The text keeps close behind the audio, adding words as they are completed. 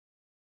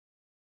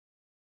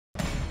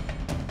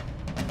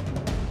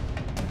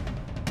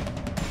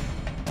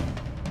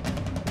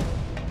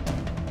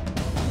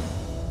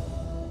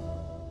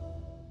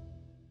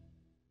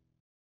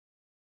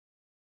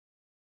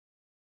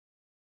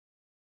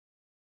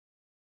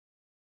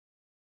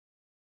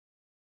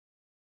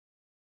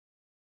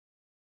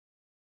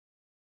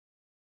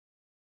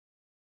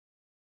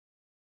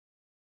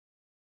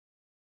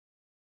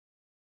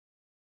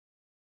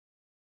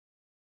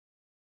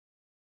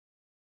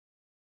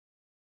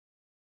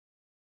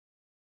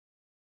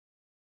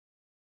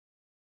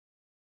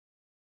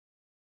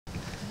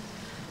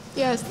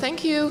Yes,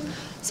 thank you.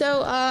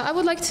 So I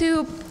would like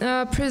to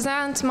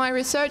present my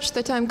research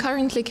that I'm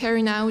currently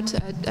carrying out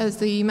as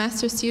the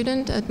master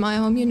student at my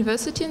home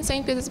university in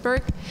St.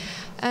 Petersburg.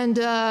 And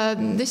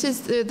this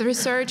is the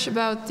research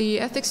about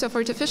the ethics of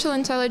artificial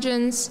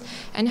intelligence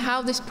and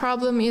how this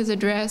problem is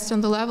addressed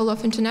on the level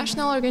of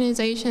international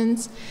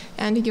organizations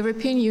and the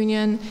European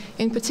Union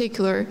in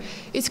particular.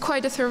 It's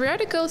quite a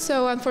theoretical,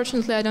 so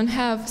unfortunately I don't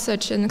have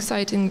such an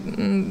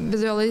exciting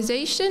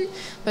visualization,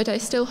 but I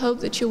still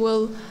hope that you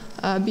will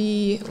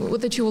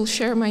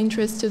share my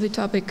interest to the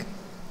topic.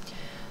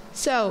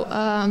 So,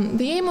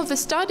 the aim of the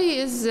study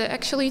is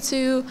actually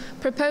to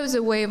propose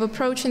a way of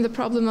approaching the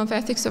problem of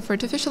ethics of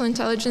artificial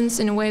intelligence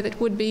in a way that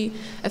would be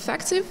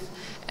effective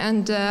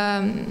and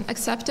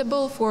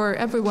acceptable for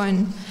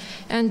everyone.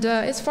 And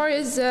as far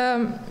as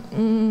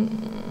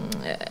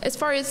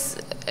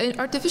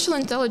artificial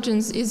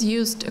intelligence is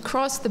used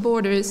across the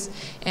borders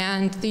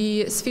and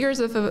the spheres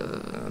of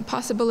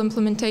possible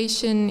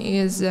implementation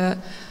is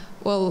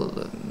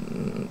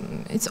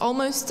it's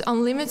almost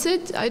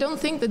unlimited. I don't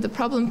think that the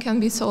problem can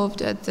be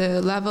solved at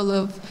the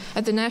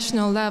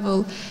national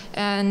level,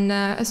 and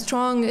a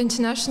strong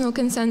international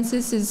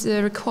consensus is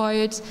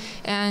required,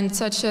 and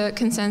such a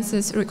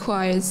consensus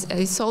requires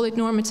a solid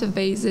normative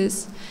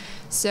basis.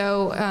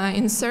 So,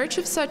 in search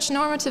of such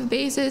normative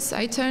basis,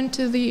 I turn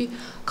to the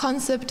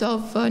concept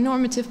of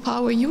normative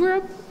power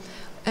Europe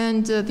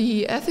and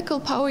the ethical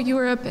power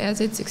Europe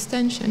as its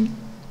extension.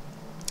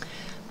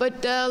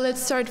 But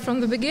let's start from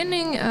the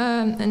beginning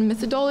and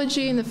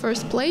methodology in the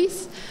first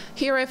place.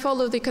 Here I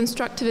follow the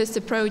constructivist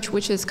approach,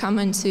 which is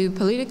common to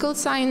political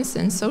science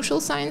and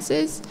social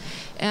sciences.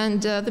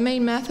 And the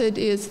main method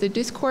is the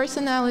discourse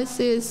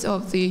analysis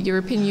of the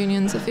European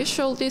Union's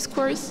official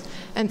discourse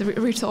and the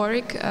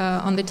rhetoric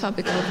on the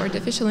topic of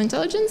artificial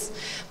intelligence,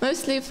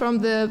 mostly from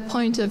the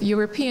point of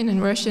European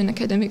and Russian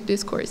academic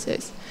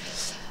discourses.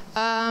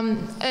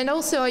 And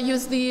also I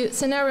use the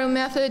scenario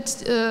method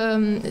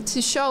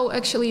to show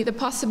actually the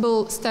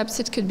possible steps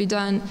that could be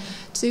done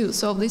to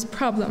solve this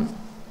problem.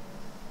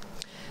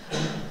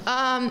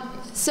 When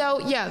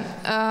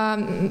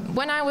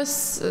I was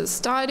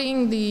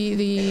studying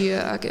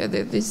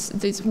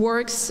these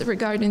works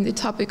regarding the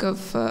topic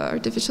of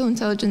artificial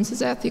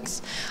intelligence's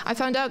ethics, I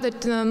found out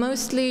that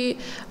mostly,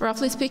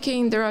 roughly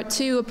speaking, there are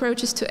two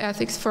approaches to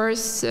ethics.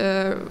 First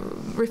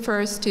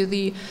refers to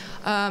the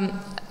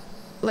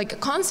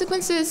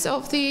consequences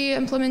of the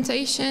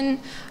implementation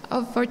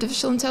of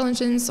artificial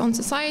intelligence on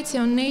society,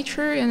 on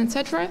nature, and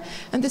etc.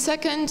 And the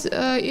second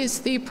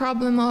is the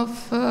problem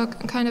of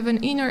kind of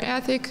an inner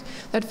ethic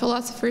that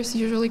philosophers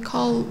usually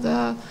call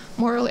the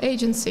moral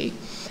agency.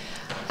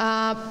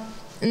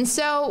 And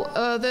so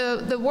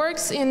the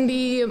works in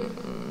the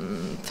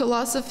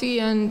philosophy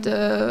and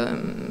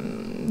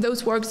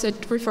those works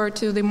that refer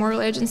to the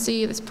moral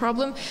agency, this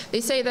problem, they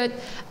say that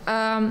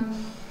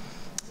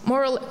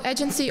moral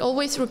agency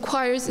always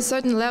requires a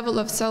certain level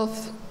of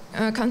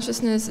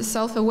self-consciousness,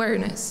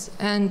 self-awareness,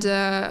 and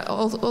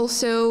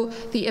also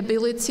the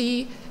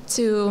ability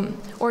to,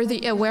 or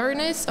the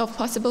awareness of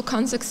possible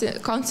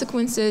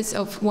consequences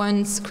of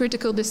one's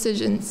critical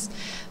decisions.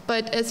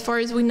 But as far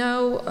as we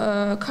know,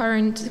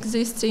 current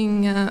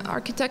existing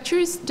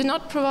architectures do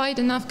not provide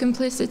enough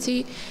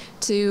complicity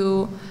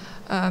to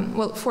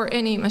for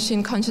any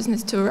machine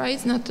consciousness to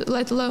arise,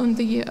 let alone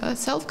the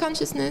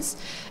self-consciousness.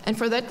 And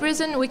for that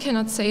reason, we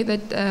cannot say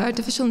that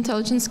artificial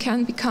intelligence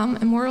can become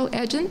a moral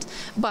agent.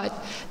 But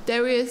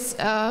there is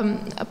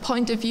a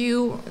point of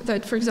view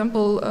that, for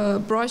example,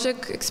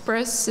 Brožek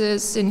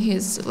expresses in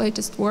his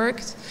latest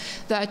work,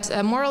 that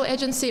moral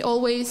agency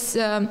always,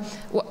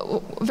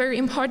 very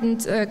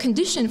important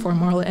condition for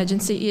moral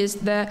agency is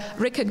the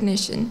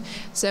recognition.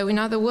 So in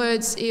other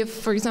words, if,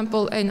 for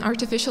example, an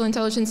artificial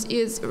intelligence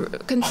is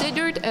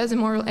considered as a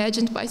moral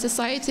agent by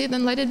society,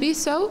 then let it be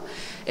so.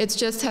 It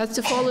just has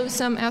to follow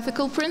some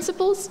ethical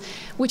principles,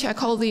 which I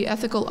call the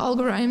ethical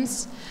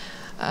algorithms.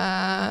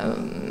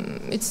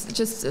 It's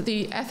just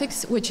the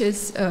ethics, which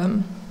is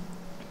in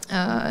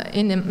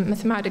a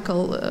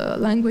mathematical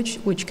language,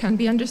 which can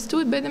be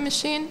understood by the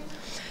machine.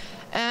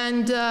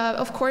 And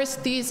of course,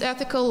 these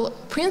ethical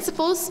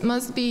principles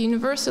must be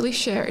universally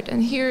shared.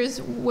 And here's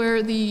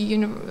where the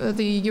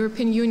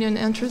European Union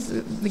enters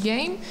the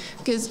game,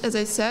 because, as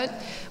I said,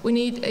 we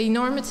need a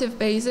normative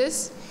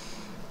basis.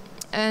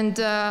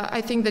 And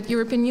I think that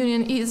European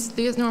Union is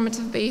the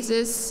normative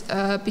basis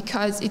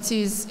because it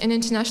is in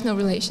international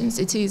relations.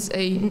 It is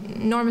a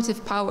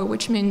normative power,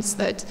 which means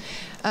that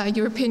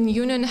European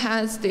Union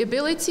has the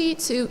ability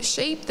to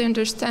shape the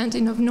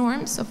understanding of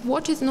norms, of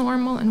what is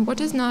normal and what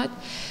is not,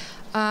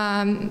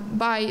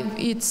 by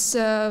its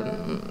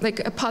like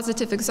a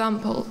positive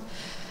example.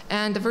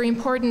 And a very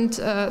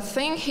important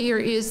thing here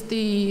is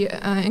the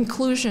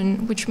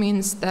inclusion, which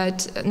means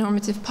that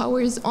normative power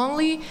is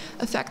only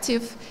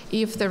effective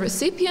if the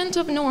recipient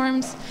of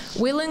norms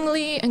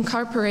willingly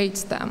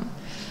incorporates them.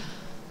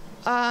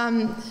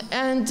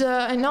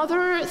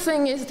 Another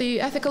thing is the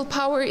ethical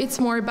power. It's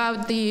more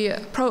about the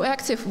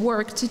proactive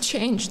work to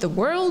change the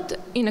world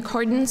in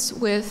accordance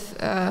with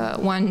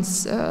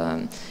one's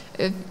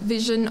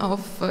vision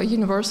of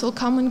universal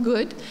common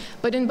good.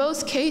 But in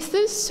both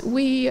cases,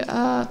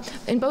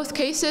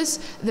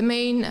 the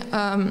main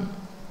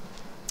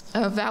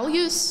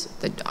values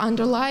that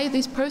underlie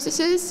these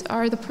processes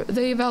are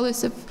the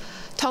values of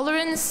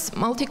tolerance,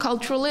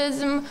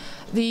 multiculturalism,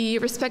 the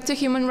respect to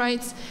human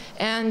rights,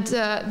 and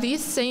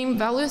these same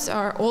values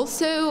are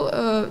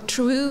also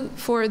true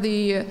for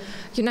the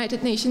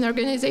United Nations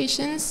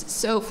organizations.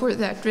 So for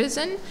that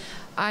reason,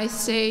 I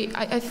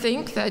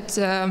think that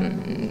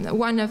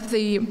one of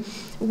the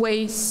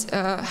ways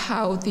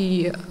how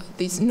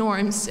these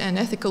norms and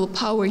ethical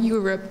power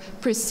Europe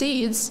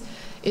proceeds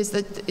is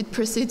that it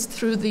proceeds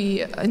through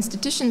the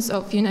institutions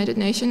of the United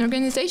Nations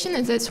organization,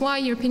 and that's why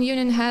European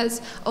Union has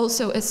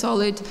also a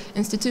solid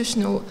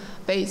institutional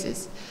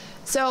basis.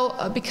 So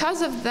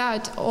because of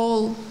that,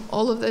 all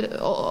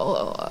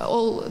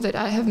that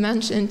I have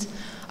mentioned,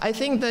 I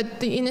think that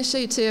the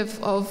initiative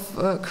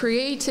of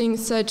creating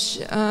such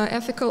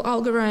ethical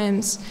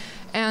algorithms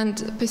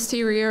and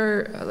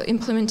posterior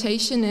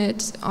implementation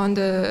it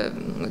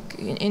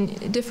in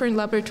different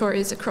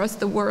laboratories across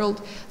the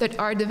world that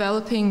are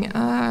developing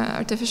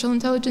artificial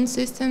intelligence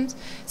systems.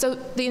 So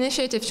the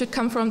initiative should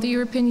come from the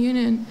European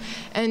Union.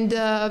 And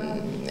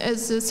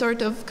as a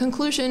sort of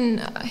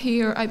conclusion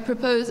here, I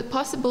propose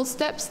possible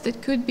steps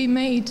that could be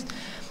made,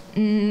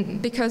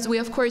 because we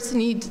of course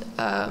need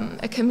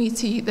a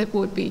committee that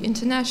would be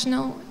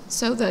international,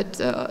 so that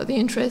the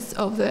interests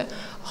of the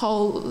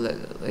whole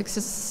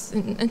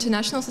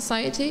international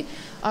society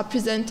are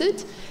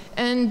presented.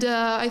 And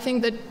I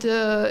think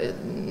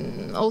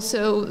that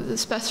also the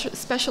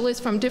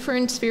specialists from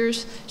different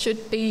spheres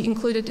should be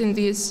included in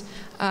this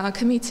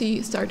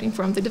committee, starting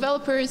from the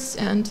developers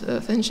and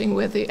finishing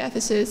with the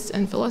ethicists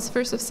and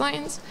philosophers of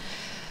science.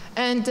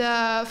 And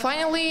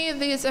finally,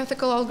 these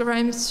ethical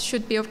algorithms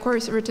should be, of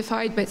course,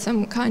 ratified by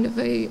some kind of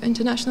a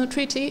international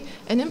treaty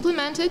and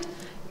implemented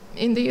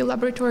in the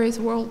laboratories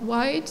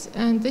worldwide.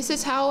 And this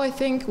is how I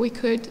think we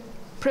could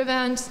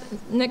prevent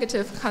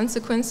negative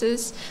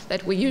consequences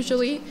that we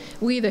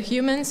the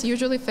humans,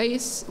 usually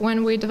face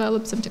when we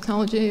develop some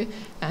technology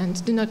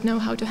and do not know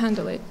how to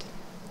handle it.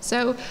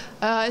 So,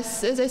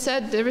 as I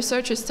said, the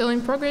research is still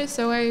in progress,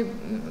 so I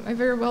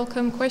very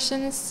welcome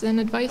questions and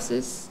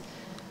advices.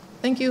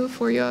 Thank you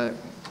for your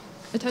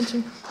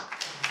attention.